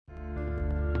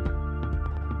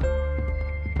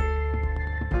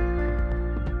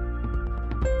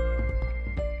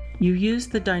You use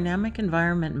the Dynamic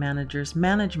Environment Manager's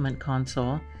Management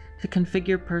Console to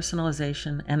configure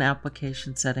personalization and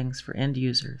application settings for end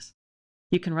users.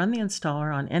 You can run the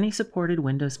installer on any supported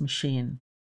Windows machine.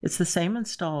 It's the same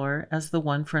installer as the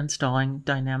one for installing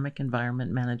Dynamic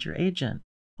Environment Manager Agent,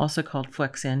 also called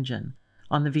Flex Engine,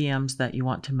 on the VMs that you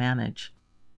want to manage.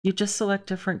 You just select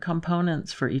different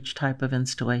components for each type of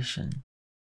installation.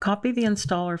 Copy the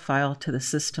installer file to the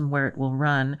system where it will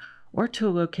run or to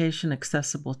a location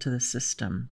accessible to the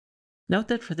system. Note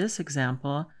that for this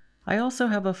example, I also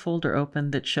have a folder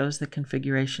open that shows the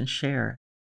configuration share.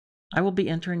 I will be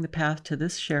entering the path to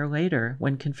this share later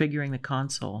when configuring the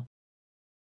console.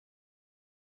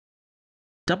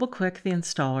 Double-click the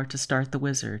installer to start the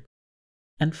wizard,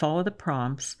 and follow the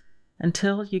prompts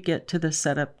until you get to the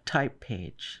Setup Type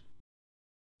page.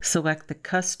 Select the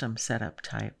Custom Setup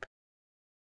Type.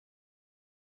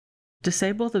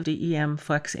 Disable the DEM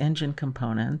Flex Engine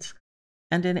components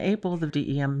and enable the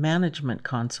DEM Management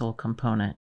Console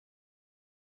component.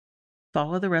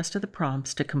 Follow the rest of the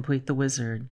prompts to complete the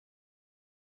wizard.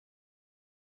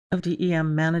 A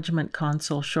DEM Management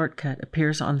Console shortcut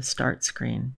appears on the Start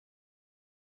screen.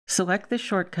 Select the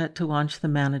shortcut to launch the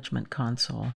Management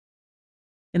Console.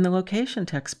 In the Location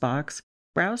text box,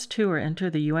 browse to or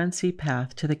enter the UNC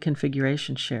path to the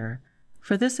configuration share.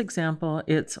 For this example,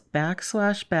 it's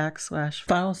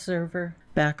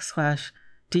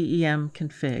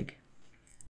 //fileserver/DEM-config.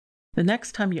 The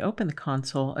next time you open the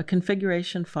console, a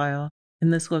configuration file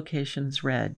in this location is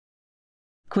read.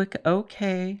 Click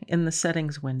OK in the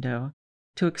Settings window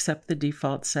to accept the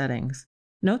default settings.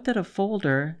 Note that a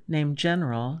folder named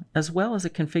General, as well as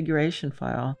a configuration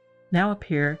file, now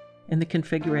appear in the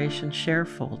Configuration Share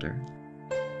folder.